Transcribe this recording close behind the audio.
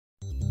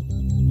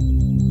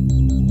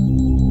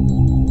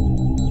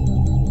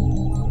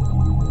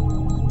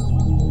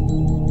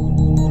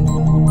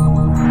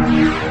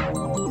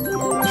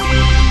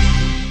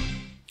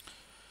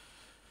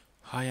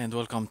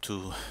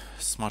to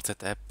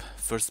SmartSet app,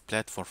 first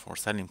platform for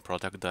selling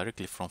product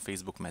directly from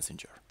Facebook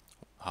Messenger.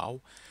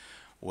 How?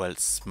 Well,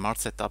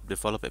 SmartSet app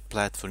developed a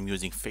platform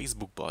using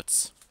Facebook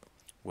bots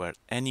where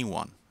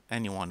anyone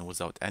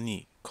without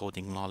any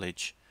coding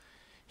knowledge,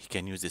 he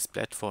can use this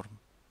platform,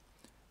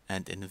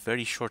 and in a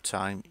very short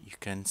time you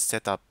can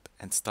set up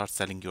and start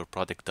selling your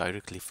product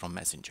directly from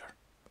Messenger.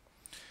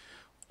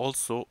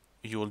 Also,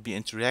 you will be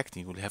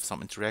interacting, you will have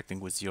some interacting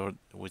with your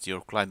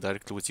client,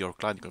 directly with your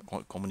client. You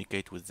can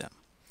communicate with them.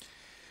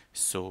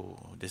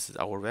 So this is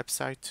our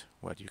website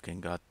where you can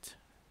get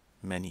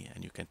many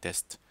and you can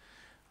test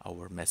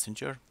our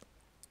messenger.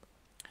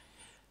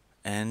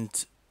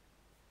 And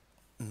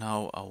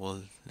now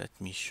let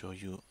me show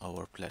you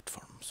our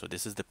platform. So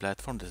this is the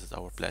platform, this is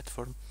our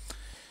platform.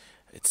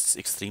 It's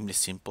extremely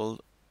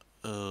simple.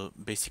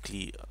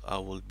 Basically I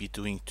will be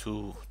doing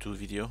two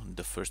video.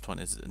 The first one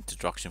is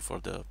introduction for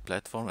the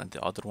platform, and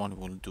the other one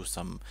will do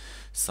some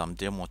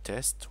demo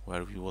test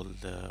where we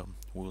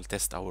will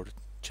test our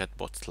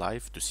chatbots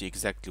live to see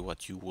exactly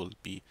what you will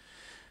be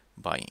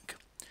buying.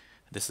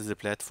 This is the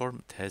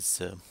platform. It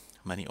has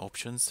many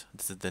options.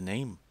 This is the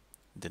name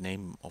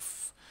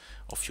of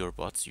your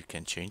bots. You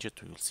can change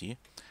it. We will see.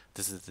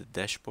 This is the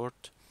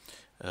dashboard.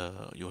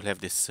 You will have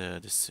this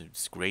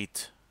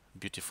great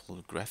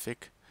beautiful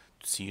graphic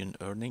to see in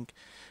earning.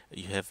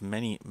 You have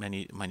many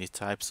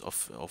types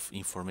of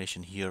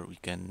information here. We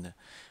can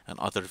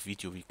another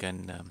video we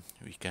can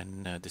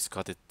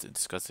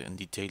discuss it in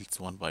details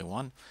one by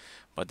one,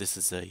 but this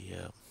is a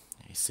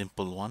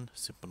simple one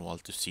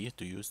to see,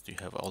 to use. You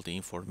have all the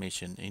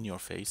information in your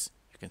face,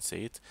 you can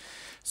say it.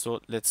 So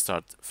let's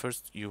start.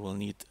 First you will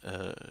need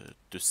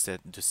to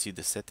see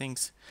the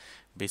settings.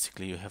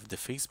 Basically you have the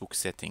Facebook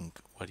setting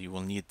where you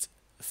will need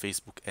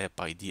Facebook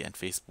app ID and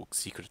Facebook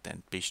secret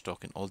and page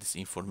token. All this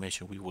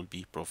information we will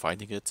be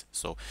providing it,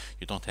 so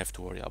you don't have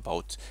to worry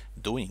about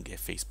doing a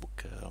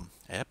Facebook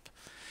app.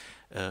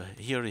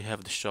 Here you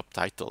have the shop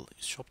title.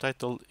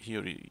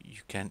 Here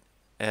you can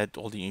add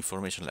all the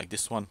information like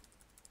this one.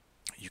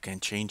 You can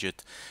change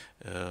it.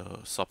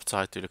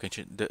 Subtitle, you can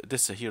change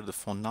this here, the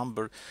phone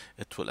number.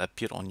 It will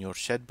appear on your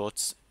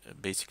chatbots.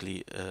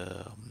 Basically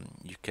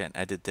you can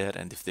add it there,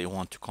 and if they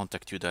want to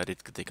contact you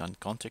directly, they can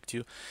contact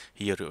you.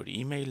 Here your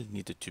email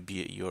needed to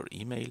be your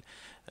email,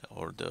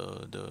 or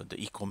the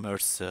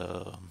e-commerce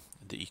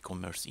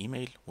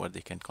email where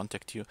they can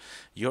contact you.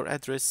 Your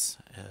address,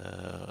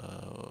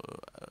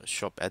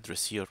 shop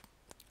address here.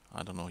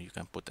 I don't know, you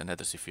can put an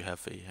address if you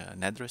have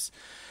an address.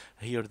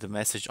 Here the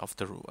message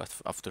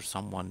after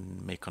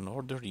someone make an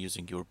order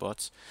using your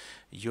bots.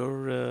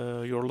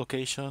 Your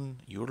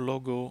location, your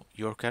logo,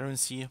 your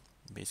currency.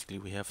 Basically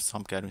we have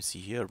some currency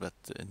here, but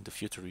in the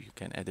future you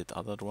can edit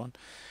other one.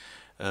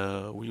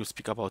 We will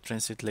speak about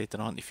transit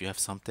later on. If you have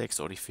some text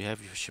or if you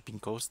have your shipping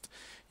cost,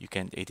 you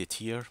can edit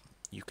here.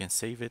 You can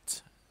save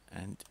it,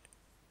 and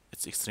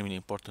it's extremely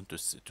important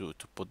to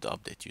put the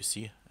update. You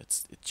see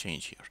it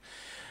changed here.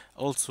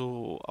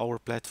 Also our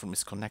platform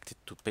is connected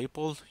to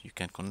PayPal. You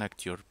can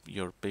connect your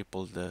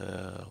PayPal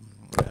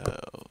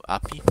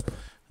API,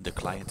 the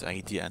client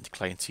ID and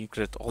client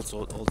secret.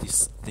 Also all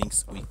these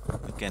things we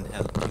can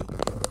help you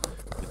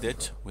with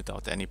it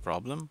without any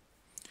problem.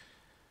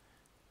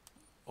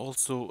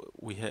 Also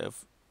we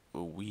have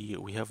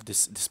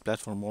this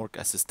platform work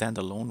as a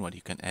standalone where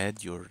you can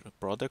add your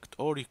product,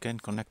 or you can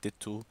connect it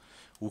to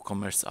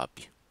WooCommerce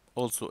API.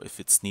 Also if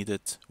it's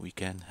needed, we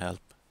can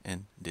help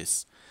in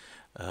this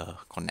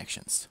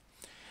connections.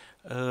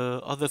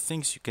 Other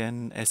things you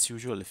can, as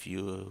usual, if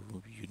you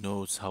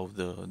know how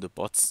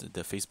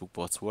the Facebook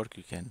bots work,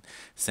 you can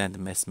send a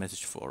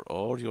message for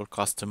all your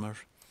customer,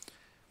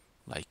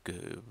 like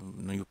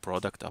new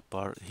product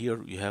apart.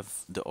 Here you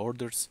have the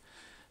orders,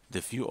 the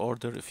view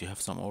order. If you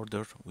have some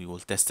order, we will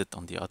test it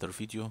on the other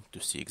video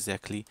to see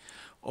exactly.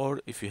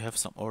 Or if you have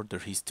some order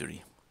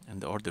history,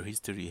 and the order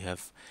history you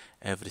have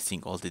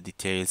everything, all the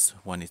details,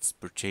 when it's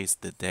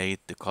purchased, the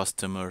date, the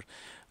customer,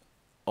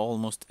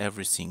 almost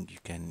everything. You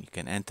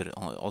can enter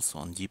also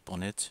on deep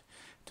on it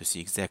to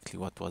see exactly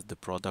what was the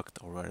product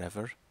or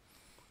wherever.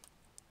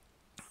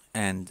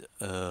 And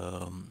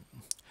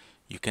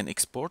you can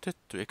export it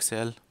to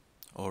Excel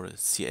or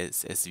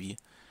CSV.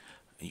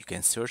 You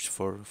can search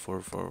for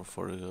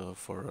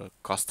a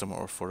customer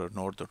or for an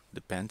order,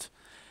 depend.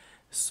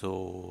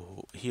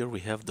 So here we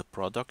have the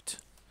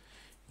product.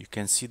 You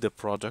can see the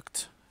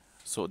product.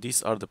 So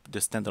these are the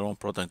standalone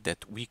product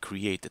that we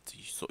created.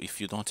 So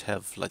if you don't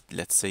have,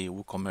 let's say, a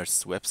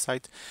WooCommerce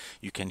website,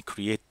 you can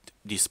create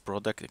this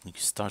product and you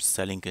start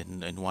selling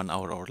in 1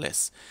 hour or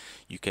less.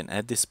 You can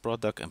add this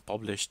product and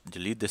publish,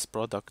 delete this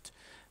product,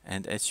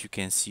 and as you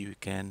can see, you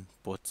can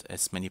put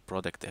as many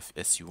product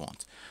as you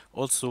want.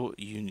 Also,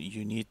 you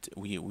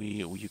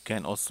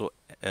can also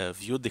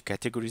view the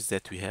categories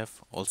that we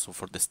have also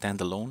for the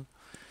standalone.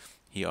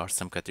 Here are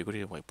some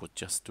categories. I put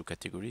just 2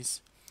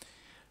 categories.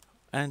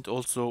 And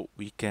also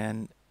we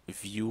can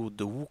view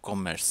the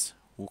WooCommerce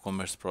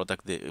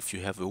product. If you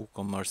have a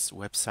WooCommerce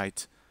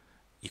website,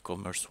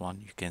 e-commerce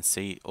one, you can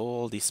say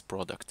all these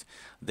product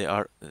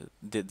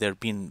they're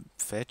being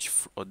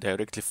fetched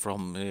directly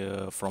from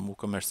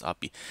WooCommerce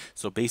API.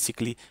 So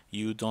basically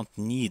you don't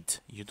need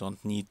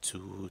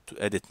to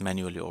edit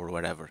manually or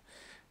whatever.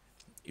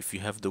 If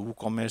you have the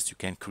WooCommerce, you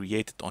can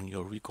create it on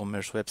your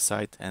WooCommerce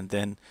website and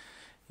then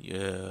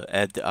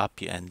add the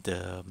API, and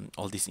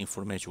all this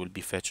information will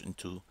be fetched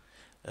into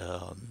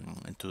the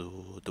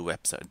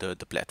website,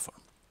 the platform.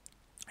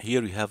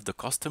 Here you have the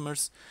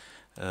customers.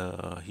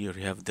 Here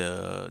you have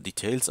the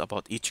details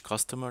about each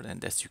customer,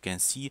 and as you can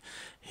see,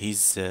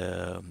 his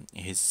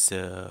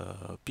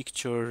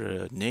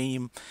picture,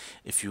 name.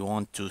 If you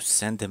want to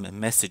send them a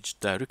message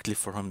directly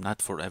for him,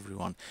 not for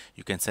everyone,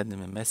 you can send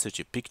them a message,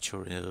 a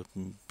picture,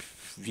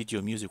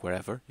 video, music,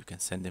 whatever. You can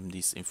send them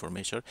this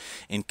information.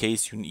 In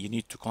case you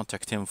need to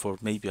contact him for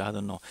maybe, I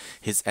don't know,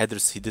 his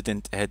address, he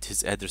didn't add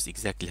his address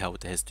exactly how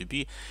it has to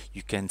be,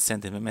 you can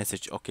send him a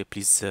message, okay,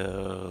 please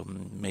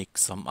make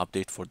some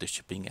update for the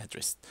shipping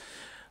address.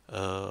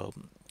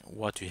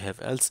 What we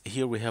have else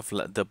here, we have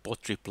the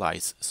bot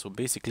replies. So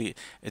basically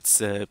it's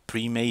a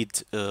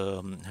pre-made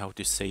how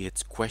to say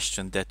it,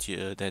 question that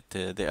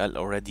they are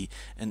already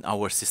in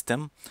our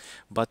system,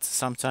 but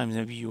sometimes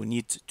maybe you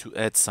need to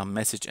add some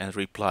message and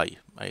reply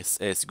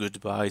as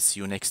goodbye, see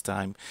you next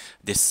time,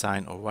 this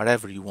sign, or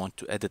whatever you want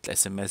to edit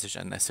as a message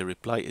and as a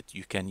reply,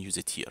 you can use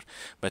it here.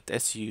 But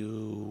as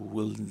you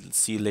will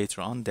see later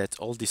on, that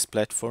all this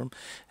platform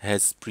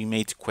has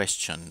pre-made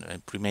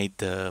question,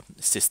 pre-made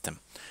system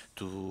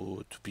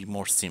to be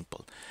more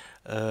simple.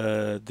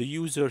 The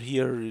user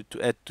here,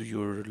 to add to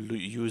your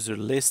user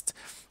list,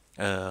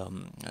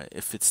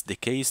 if it's the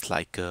case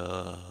like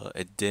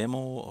a demo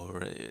or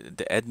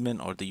the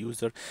admin or the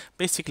user,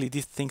 basically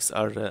these things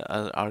are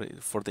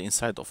for the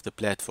inside of the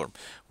platform.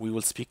 We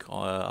will speak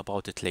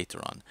about it later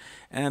on.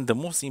 And the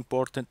most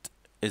important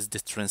is the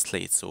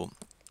translate. So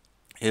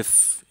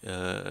if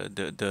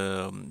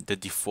the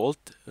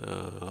default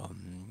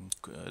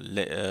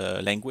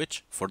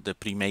language for the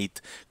pre-made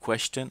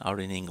question are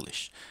in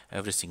English,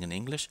 everything in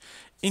English.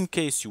 In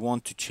case you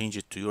want to change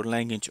it to your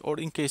language, or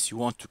in case you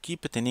want to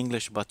keep it in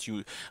English but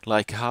you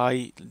like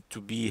hi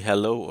to be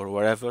hello or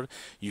whatever,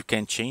 you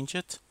can change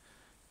it.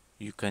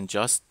 You can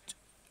just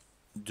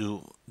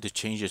do the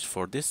changes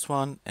for this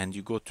one and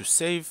you go to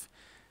save.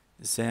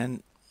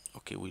 Then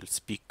okay, we'll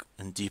speak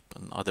in deep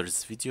in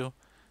others video.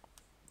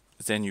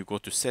 Then you go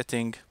to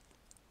setting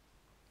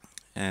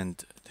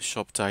and the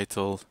shop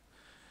title,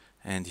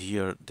 and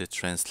here the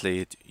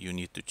translate, you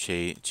need to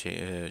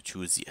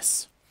choose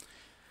yes.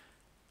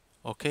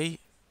 Okay,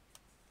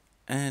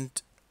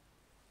 and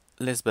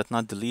last but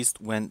not the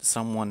least, when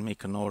someone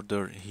make an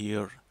order,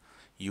 here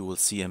you will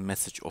see a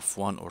message of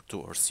 1 or 2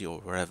 or 3 or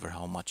wherever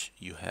how much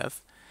you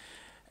have.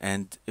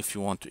 And if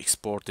you want to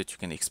export it, you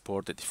can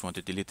export it. If you want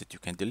to delete it, you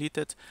can delete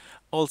it.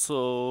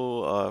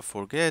 Also,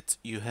 forget,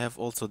 you have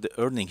also the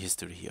earning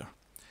history here.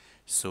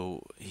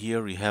 So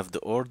here you have the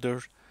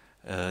order,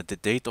 the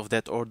date of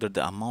that order,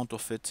 the amount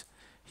of it.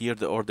 Here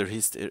the order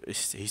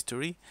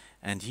history,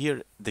 and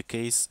here the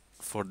case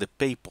for the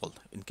PayPal,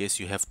 in case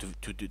you have to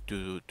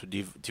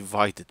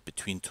divide it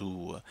between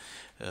two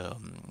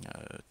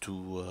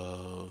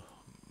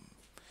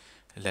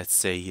let's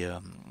say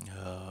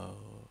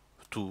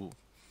two,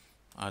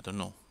 I don't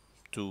know,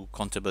 to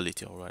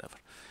accountability or whatever.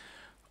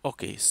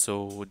 Okay,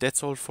 so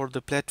that's all for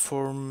the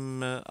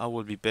platform. I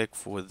will be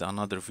back with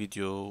another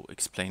video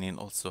explaining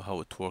also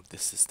how it works,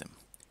 this system.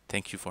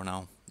 Thank you for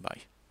now.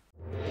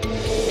 Bye.